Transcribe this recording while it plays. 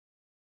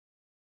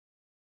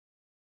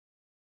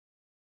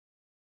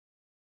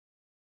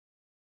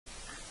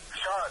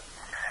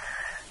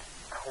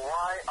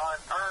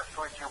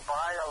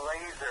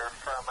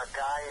a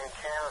guy in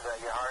Canada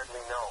you hardly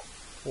know?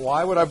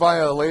 Why would I buy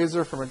a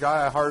laser from a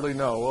guy I hardly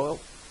know? Well,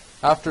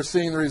 after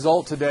seeing the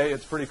result today,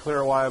 it's pretty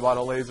clear why I bought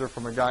a laser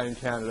from a guy in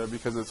Canada,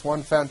 because it's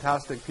one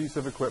fantastic piece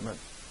of equipment.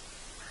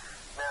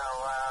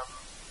 Now,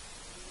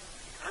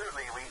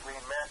 literally, we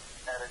met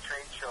at a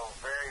trade show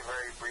very,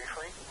 very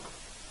briefly,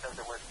 because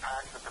it was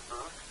packed at the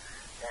booth,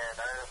 and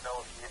I don't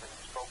know if you even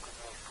spoke with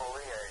me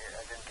fully.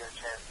 I didn't get a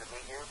chance to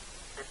meet you.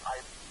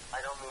 I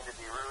don't mean to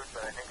be rude,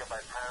 but I think if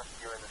I passed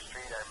you in the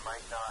street, I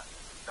might not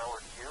know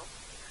it's you.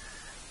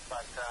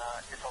 But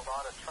it's a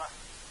lot of trust.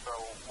 So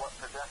what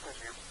possesses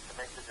you to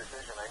make the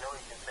decision? I know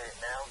you can say it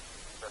now,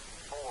 but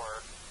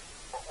before,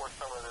 what were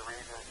some of the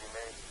reasons you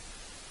made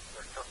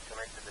or took to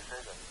make the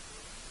decision?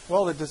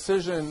 Well, the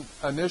decision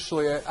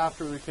initially,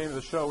 after we came to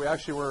the show, we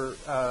actually were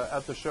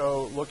at the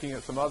show looking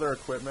at some other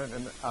equipment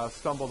and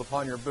stumbled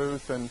upon your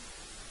booth. And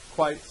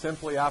quite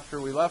simply,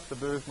 after we left the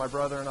booth, my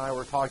brother and I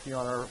were talking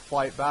on our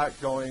flight back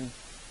going,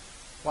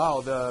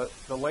 wow, the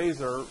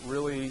laser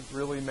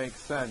really makes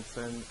sense.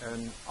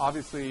 And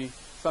obviously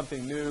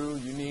something new,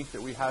 unique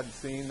that we hadn't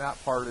seen, that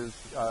part is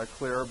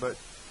clear. But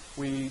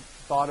we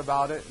thought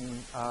about it and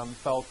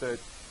felt that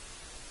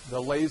the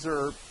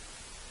laser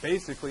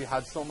basically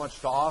had so much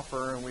to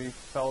offer, and we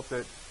felt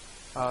that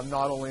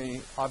not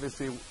only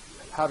obviously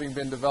having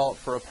been developed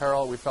for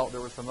apparel, we felt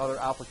there were some other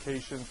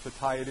applications to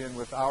tie it in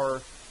with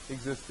our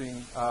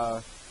existing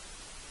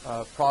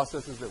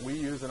processes that we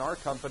use in our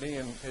company,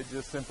 and it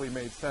just simply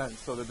made sense.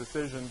 So the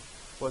decision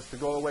was to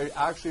go away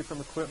actually from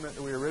equipment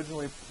that we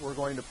originally were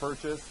going to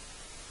purchase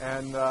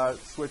and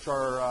switch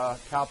our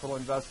capital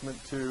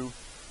investment to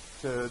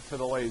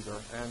the laser.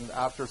 And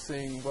after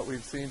seeing what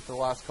we've seen for the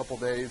last couple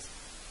days,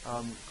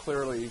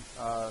 clearly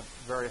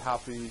very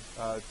happy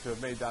to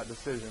have made that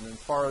decision. And as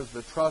far as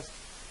the trust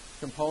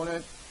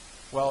component,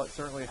 well, it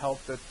certainly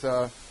helped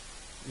that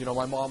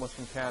my mom was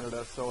from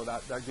Canada, so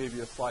that gave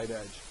you a slight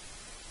edge.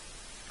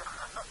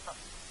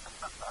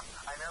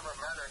 I never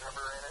met her,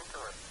 never ran into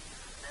her.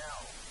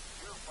 Now,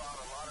 you've bought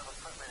a lot of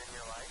equipment in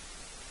your life.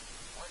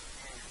 What do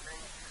you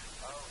think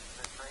of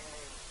the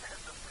training and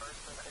the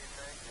person they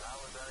think? How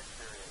was that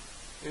experience?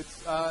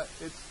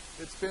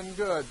 It's been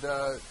good.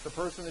 The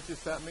person that you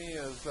sent me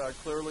is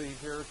clearly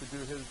here to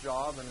do his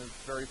job and is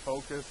very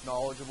focused,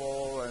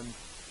 knowledgeable, and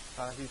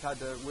he's had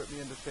to whip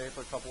me into shape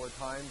a couple of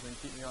times and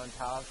keep me on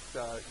task.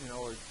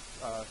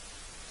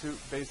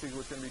 Basically,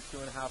 it's going to be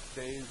 2.5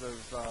 days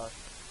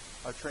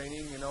of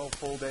training,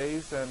 full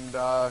days, and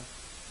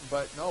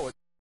but no, it's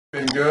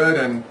been good.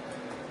 And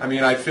I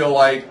mean, I feel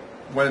like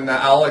when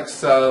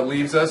Alex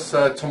leaves us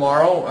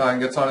tomorrow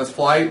and gets on his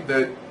flight,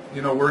 that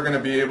we're going to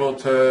be able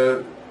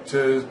to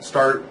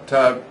start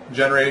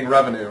generating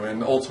revenue,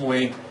 and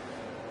ultimately,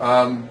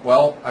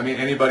 well, I mean,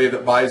 anybody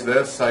that buys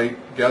this, I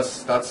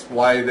guess that's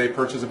why they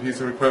purchase a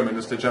piece of equipment,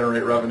 is to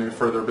generate revenue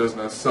for their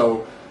business.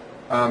 So,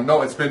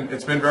 no, it's been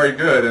very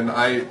good, and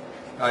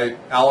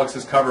Alex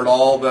has covered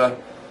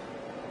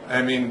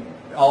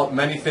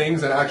many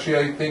things, and actually,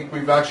 I think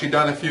we've actually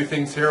done a few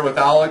things here with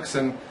Alex,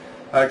 and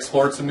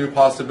explored some new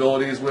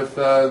possibilities with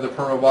the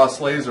Permaboss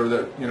laser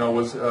that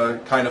was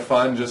kind of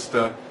fun, just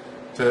to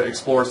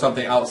explore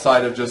something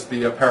outside of just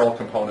the apparel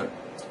component.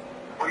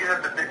 Well, you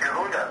have the big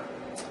kahuna.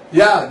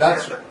 Yeah,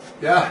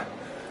 yeah.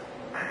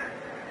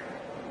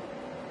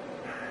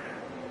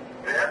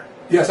 Yeah?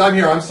 Yes, I'm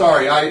here. I'm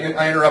sorry.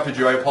 I interrupted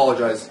you. I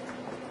apologize.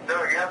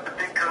 No, you have the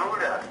big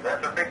kahuna.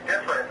 That's a big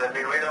difference. I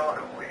mean,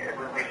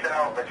 we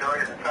sell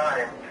majority of the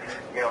time,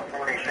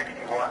 40, 60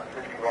 watt,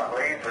 50 watt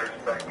lasers,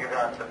 but you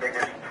got the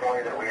biggest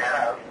 20 that we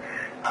have.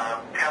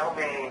 Tell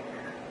me,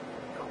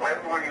 when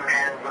were you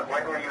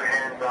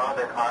hands-on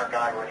and our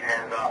guy was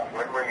hands-off?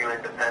 When were you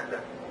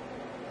independent?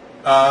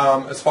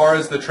 As far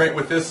as the train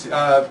with this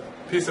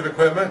piece of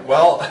equipment,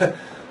 well,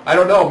 I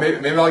don't know.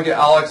 Maybe I'll get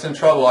Alex in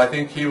trouble. I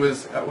think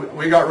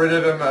we got rid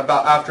of him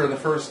about after the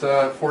first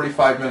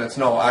 45 minutes.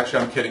 No,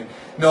 actually, I'm kidding.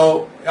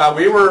 No,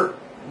 we were.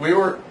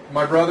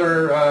 My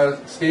brother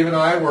Steve and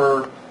I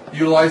were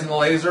utilizing the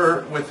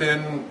laser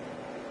within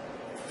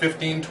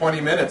 15,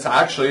 20 minutes.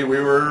 Actually,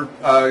 we were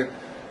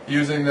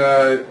using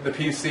the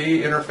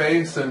PC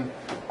interface, and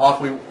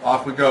off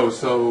we go.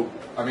 So,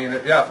 I mean,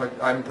 yeah,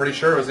 I'm pretty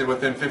sure it was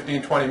within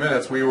 15, 20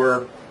 minutes we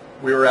were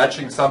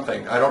etching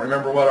something. I don't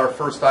remember what our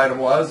first item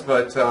was,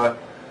 but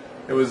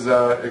it was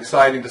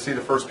exciting to see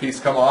the first piece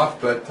come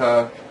off. But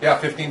yeah,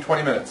 15,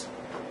 20 minutes.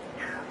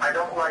 I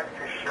don't like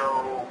to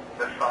show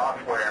the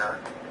software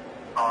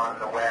on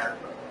the web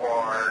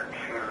or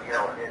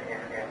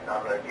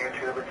on the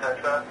YouTube,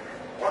 etc.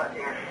 What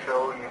is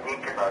so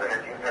unique about it?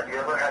 Have you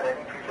ever had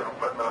any piece of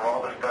equipment of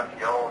all the stuff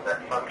you own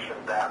that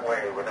functions that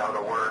way without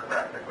a word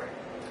practically?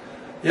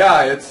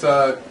 Yeah, it's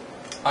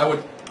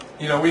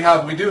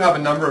we do have a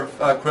number of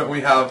equipment.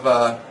 We have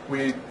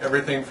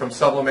everything from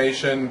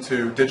sublimation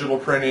to digital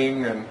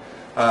printing and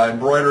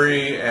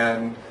embroidery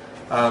and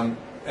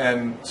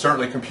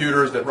certainly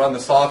computers that run the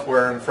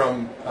software. And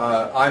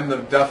I'm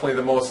definitely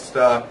the most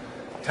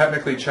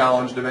technically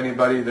challenged of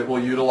anybody that will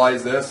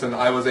utilize this, and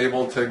I was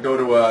able to go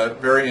to a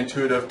very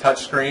intuitive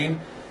touch screen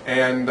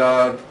and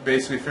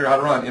basically figure out how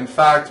to run. In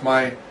fact,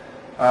 my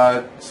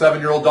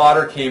 7-year-old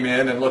daughter came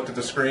in and looked at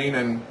the screen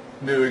and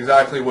knew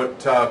exactly what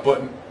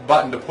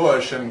button to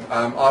push, and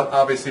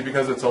obviously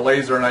because it's a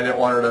laser and I didn't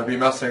want her to be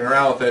messing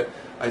around with it,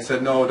 I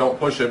said no, don't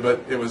push it, but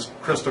it was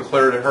crystal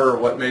clear to her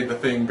what made the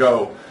thing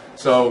go.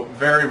 So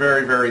very,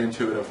 very, very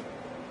intuitive.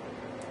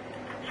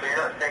 So you're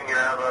not saying you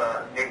have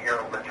a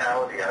 8-year-old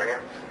mentality, are you?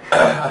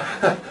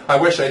 I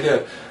wish I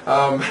did.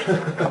 So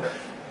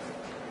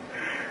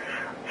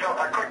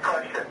a quick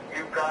question.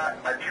 You've got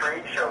a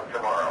trade show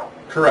tomorrow.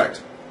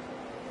 Correct.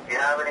 You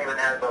haven't even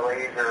had the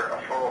laser a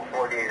full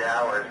 48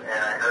 hours, and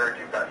I heard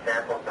you've got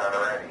samples done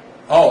already.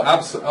 Oh,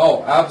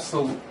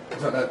 absolutely.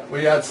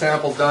 We had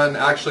samples done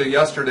actually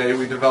yesterday.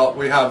 We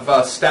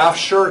have staff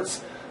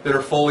shirts that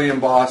are fully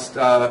embossed,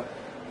 not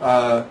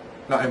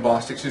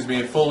embossed, excuse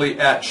me, fully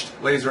etched,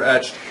 laser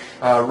etched,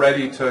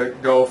 ready to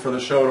go for the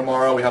show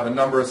tomorrow. We have a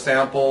number of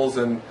samples,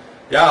 and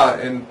yeah,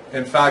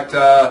 in fact,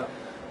 I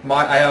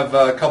have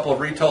a couple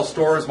of retail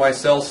stores. My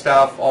sales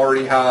staff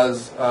already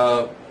has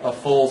a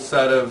full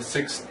set of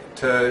 6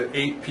 to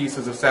 8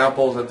 pieces of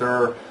samples that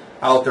they're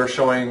out there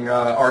showing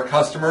our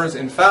customers.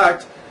 In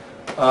fact,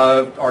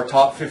 our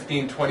top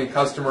 15, 20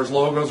 customers'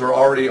 logos are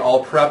already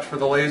all prepped for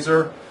the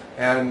laser,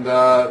 and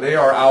they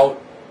are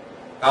out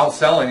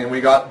selling. And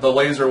we got the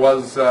laser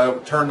was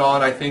turned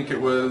on. I think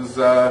it was,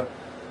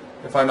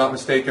 if I'm not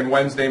mistaken,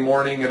 Wednesday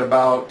morning at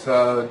about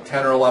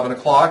 10 or 11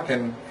 o'clock,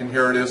 and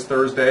here it is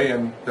Thursday,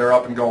 and they're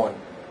up and going.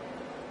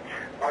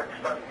 What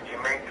stuff did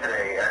you make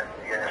today and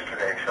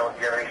yesterday? So do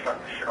you have any stuff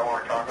to show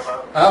or talk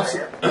about?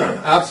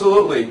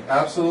 Absolutely,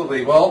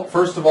 absolutely. Well,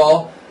 first of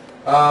all,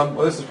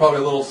 well, this is probably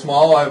a little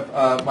small.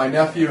 My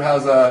nephew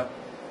has a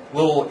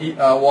little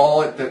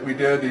wallet that we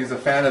did. He's a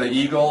fan of the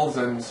Eagles,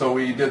 and so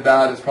we did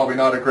that. It's probably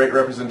not a great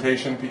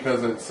representation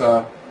because it's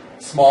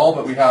small,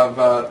 but we have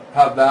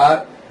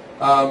that.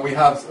 We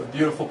have a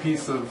beautiful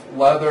piece of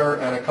leather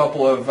and a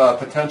couple of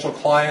potential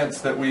clients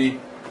that we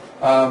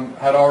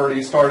had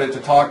already started to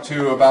talk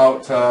to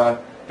about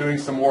doing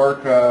some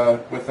work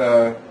with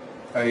a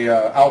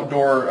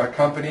outdoor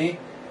company.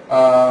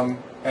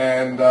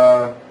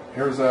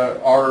 Here's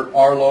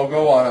our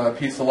logo on a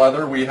piece of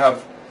leather. We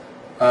have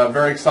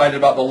very excited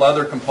about the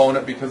leather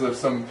component because of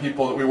some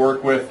people that we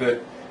work with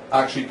that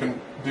actually can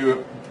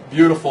do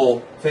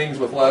beautiful things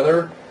with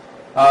leather.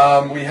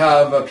 We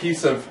have a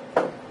piece of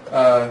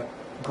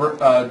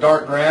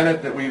dark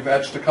granite that we've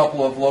etched a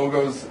couple of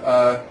logos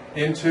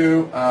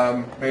into,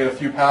 made a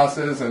few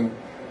passes, and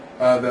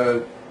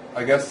I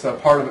guess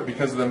part of it,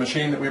 because of the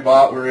machine that we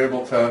bought, we were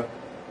able to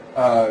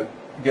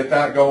get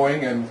that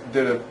going and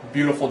did a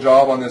beautiful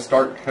job on this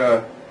dark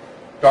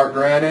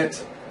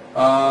granite.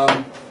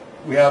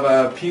 We have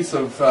a piece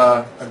of,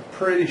 I'm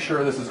pretty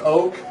sure this is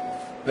oak,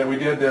 that we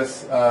did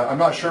this. I'm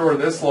not sure where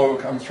this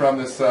logo comes from.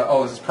 This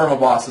is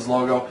Permaboss's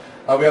logo.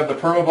 We have the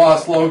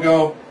Permaboss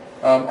logo.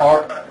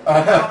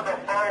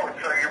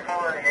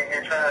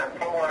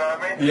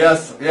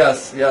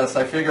 Yes.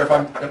 I figure if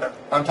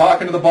I'm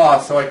talking to the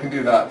boss, so I can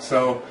do that.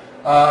 So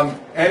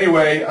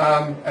anyway,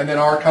 and then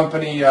our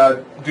company,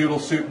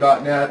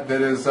 doodlesuit.net,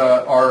 that is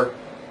our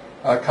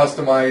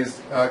customized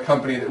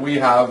company that we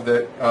have,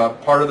 that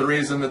part of the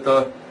reason that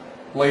the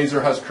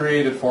laser has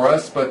created for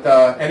us. But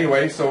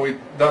anyway, so we've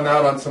done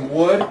that on some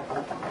wood.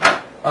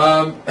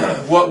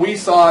 What we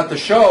saw at the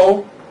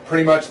show,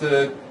 pretty much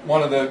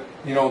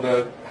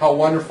how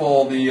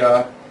wonderful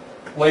the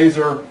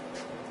laser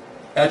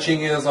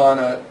etching is on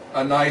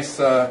a nice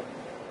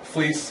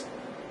fleece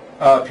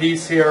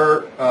piece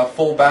here,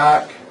 full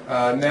back,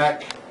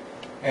 neck,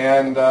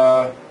 and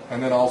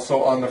then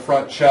also on the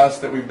front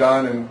chest that we've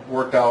done and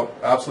worked out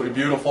absolutely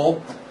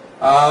beautiful.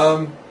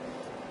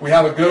 We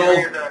have a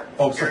good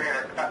old.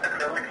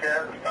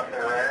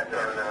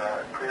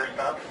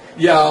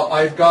 Yeah,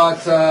 I've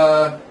got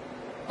that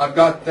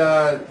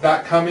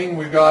coming.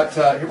 We've got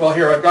well,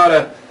 here I've got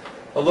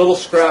a little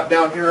scrap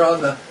down here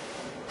on the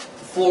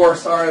floor.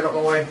 Sorry, I don't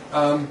know why.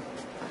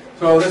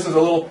 So this is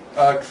a little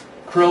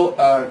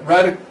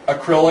red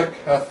acrylic.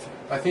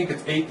 I think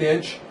it's 1/8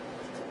 inch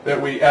that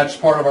we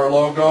etched part of our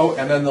logo,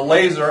 and then the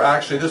laser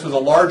actually. This was a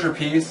larger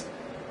piece,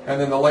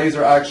 and then the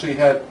laser actually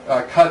had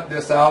cut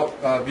this out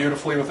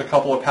beautifully with a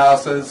couple of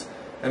passes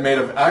and made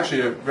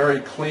actually a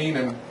very clean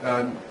and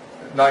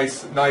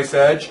nice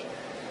edge.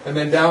 And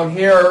then down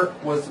here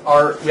was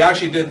we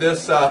actually did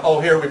this.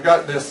 Here we've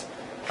got this.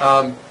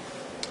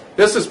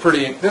 This is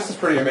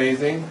pretty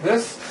amazing.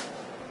 This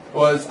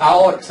was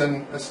Alex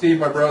and Steve,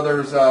 my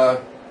brother's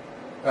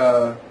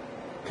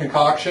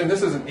concoction.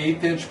 This is an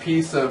 1/8 inch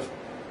piece of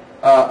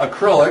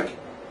acrylic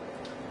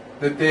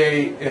that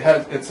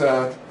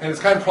and it's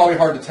kind of probably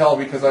hard to tell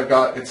because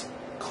it's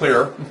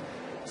clear,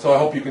 so I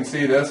hope you can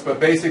see this. But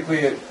basically,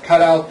 it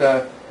cut out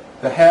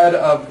the head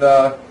of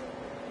the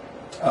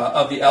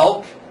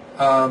elk.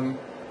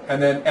 And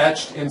then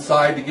etched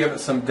inside to give it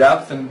some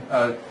depth, and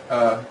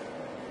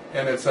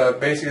it's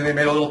basically they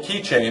made a little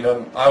keychain,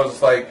 and I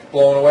was like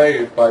blown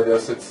away by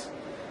this.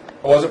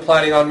 I wasn't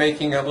planning on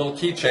making little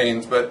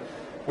keychains, but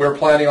we're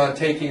planning on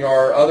taking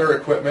our other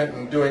equipment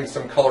and doing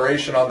some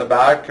coloration on the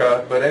back.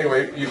 But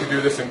anyway, you can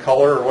do this in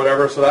color or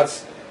whatever, so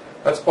that's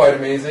quite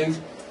amazing.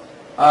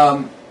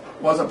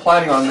 Wasn't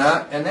planning on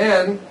that. And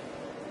then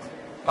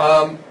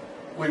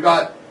we've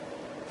got,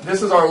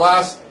 this is our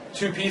last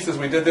two pieces.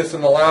 We did this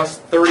in the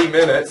last 30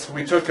 minutes.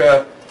 We took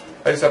I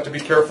just have to be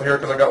careful here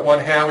because I've got one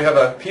hand. We have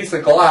a piece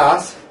of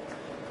glass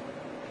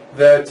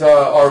that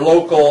our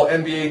local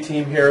NBA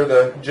team here,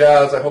 the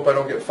Jazz, I hope I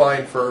don't get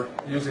fined for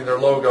using their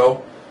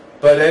logo.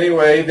 But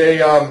anyway,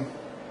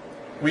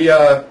 we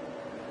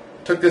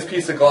took this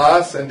piece of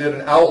glass and did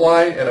an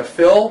outline and a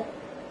fill,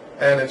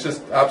 and it's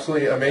just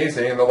absolutely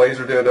amazing. And the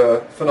laser did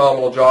a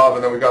phenomenal job.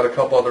 And then we got a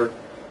couple other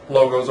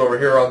logos over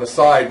here on the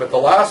side. But the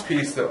last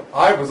piece that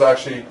I was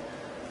actually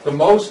the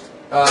most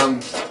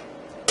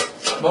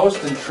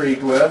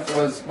intrigued with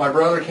was my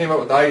brother came up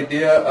with the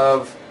idea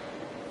of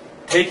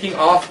taking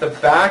off the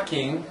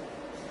backing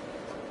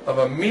of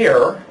a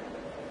mirror,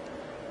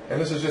 and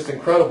this is just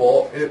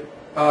incredible.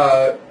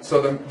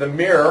 So the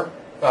mirror,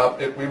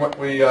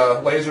 we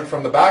lasered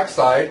from the back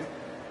side,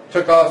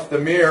 took off the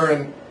mirror,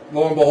 and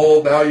lo and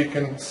behold, now you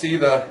can see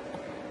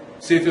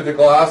through the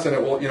glass, and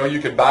it will, you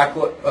could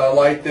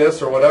backlight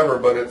this or whatever.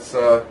 But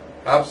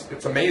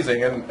it's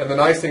amazing, and the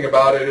nice thing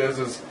about it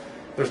is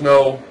there's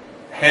no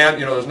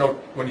hand, there's no,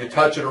 when you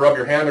touch it or rub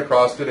your hand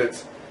across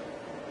it,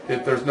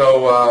 there's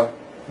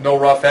no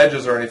rough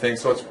edges or anything,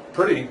 so it's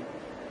pretty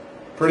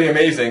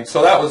amazing.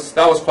 So that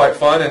was quite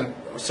fun, and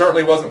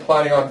certainly wasn't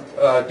planning on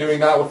doing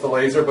that with the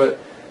laser, but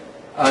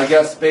I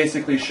guess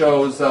basically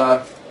shows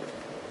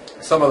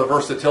some of the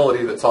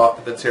versatility that's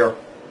here.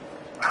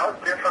 How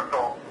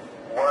difficult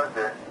was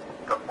it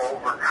to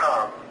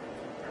overcome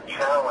the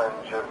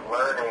challenge of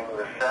learning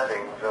the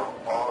settings of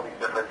all these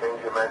different things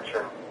you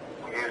mentioned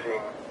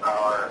using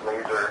our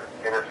laser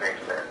interface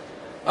there?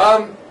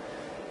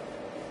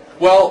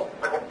 Well,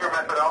 what's your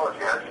methodology?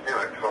 How did you do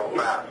it so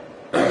fast?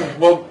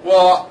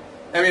 well,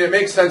 I mean, it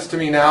makes sense to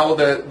me now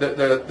that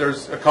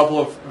there's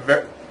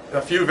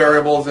a few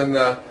variables in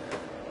the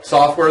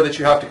software that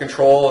you have to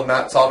control, and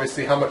that's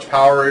obviously how much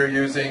power you're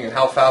using and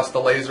how fast the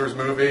laser is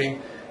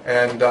moving,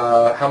 and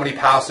how many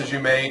passes you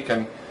make,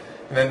 and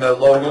then the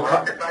logo.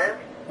 Rocket science?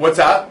 What's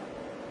that?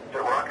 Is it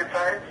rocket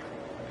science?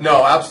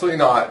 No, absolutely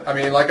not. I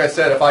mean, like I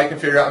said, if I can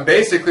figure out, and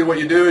basically what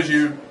you do is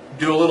you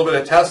do a little bit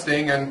of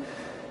testing, and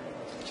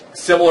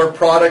similar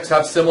products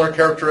have similar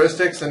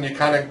characteristics, and you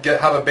kind of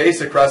have a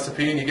basic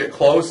recipe, and you get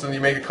close, and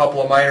you make a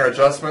couple of minor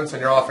adjustments,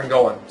 and you're off and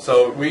going.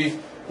 So we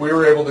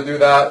were able to do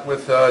that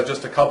with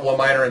just a couple of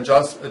minor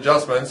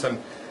adjustments,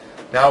 and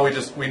now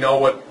we know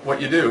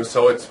what you do,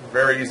 so it's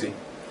very easy.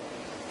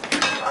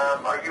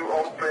 Are you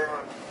open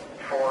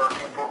for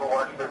people who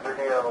watch the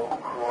video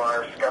who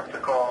are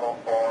skeptical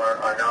or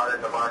are not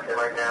in the market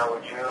right now?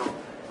 Would you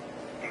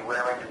be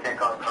willing to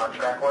take on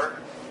contract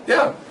work?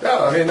 Yeah.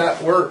 I mean,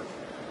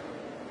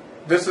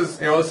 this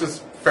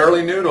is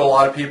fairly new to a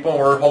lot of people, and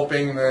we're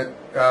hoping that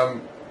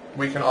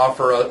we can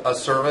offer a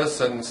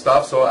service and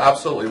stuff. So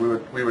absolutely,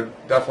 we would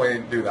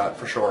definitely do that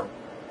for sure.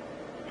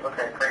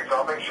 Okay, great. So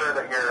I'll make sure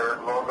that your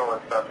logo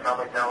and stuff.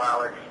 Tell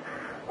Alex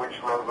which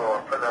logo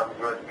or put on the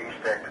USB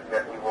stick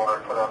that we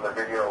want to put on the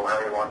video, how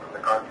you want them to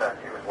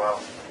contact you as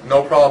well.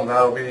 No problem.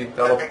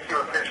 That makes you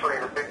officially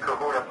the Big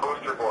Kahuna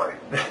poster boy.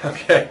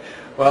 Okay.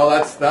 Well,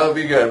 that'll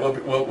be good.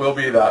 We'll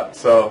be that.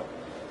 So.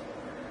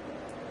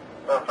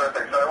 Oh,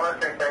 perfect. So I want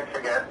to say thanks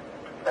again.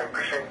 I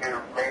appreciate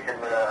you making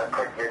a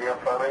quick video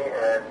for me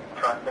and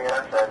trusting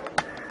us, and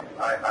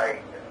I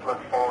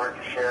look forward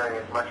to sharing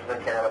as much as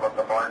I can about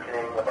the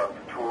marketing, about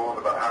the tools,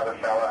 about how to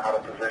sell it, how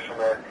to position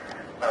it.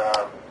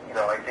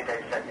 I think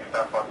I sent you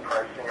stuff on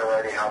pricing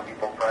already, how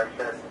people price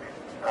it.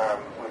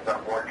 We've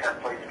got more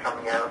templates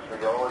coming out, so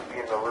you'll always be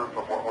in the loop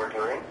of what we're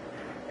doing.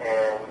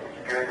 And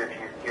it's good if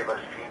you give us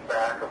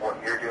feedback of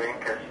what you're doing,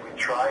 because we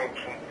try and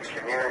keep the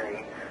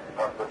community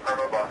of the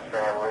Permaboss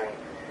family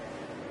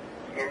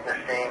in the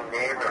same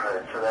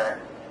neighborhood, so that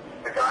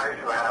the guys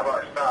who have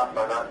our stuff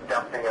are not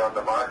dumping it on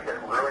the market,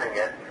 ruining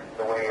it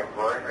the way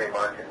embroidery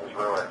market was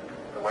ruined,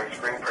 the way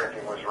screen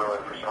printing was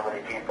ruined for so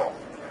many people.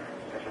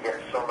 Because you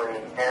get so many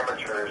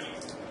amateurs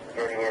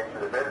getting into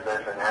the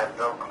business and have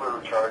no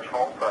clue, charge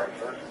home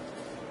prices,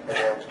 and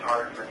then it's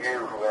hard for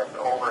you who have the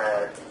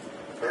overhead,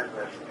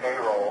 business,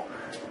 payroll,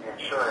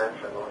 insurance,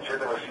 and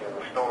legitimacy in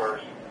the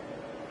stores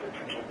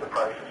to keep the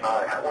prices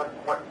high.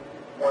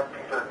 What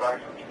piece of advice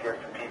would you give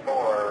to people,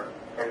 or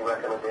any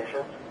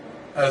recommendations?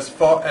 As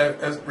far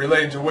as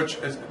related to which,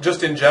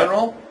 just in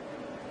general?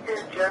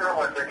 In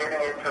general, if they're getting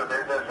into a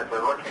business, if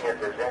they're looking at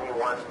this, any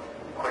one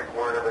quick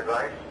word of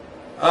advice?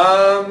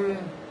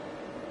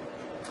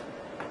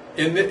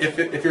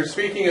 If you're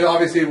speaking,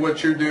 obviously,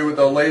 what you do with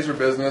the laser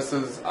business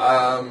is,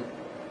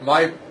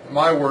 my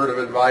word of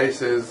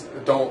advice is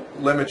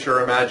don't limit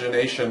your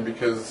imagination,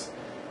 because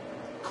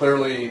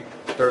clearly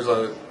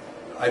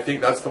I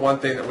think that's the one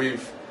thing that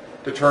we've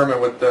determined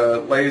with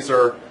the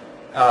laser,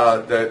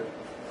 that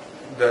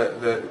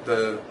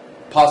the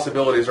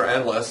possibilities are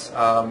endless,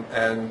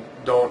 and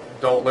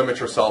don't limit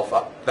yourself.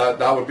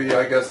 That would be,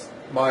 I guess,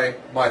 my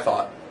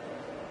thought.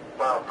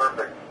 Wow,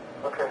 perfect.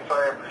 Okay, so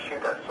I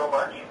appreciate that so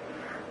much,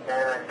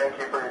 and I thank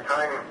you for your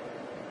time.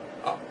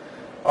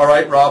 All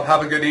right, Rob,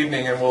 have a good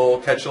evening, and we'll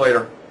catch you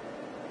later.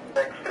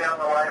 Thanks. Stay on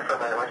the line for a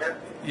minute, would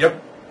you?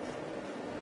 Yep.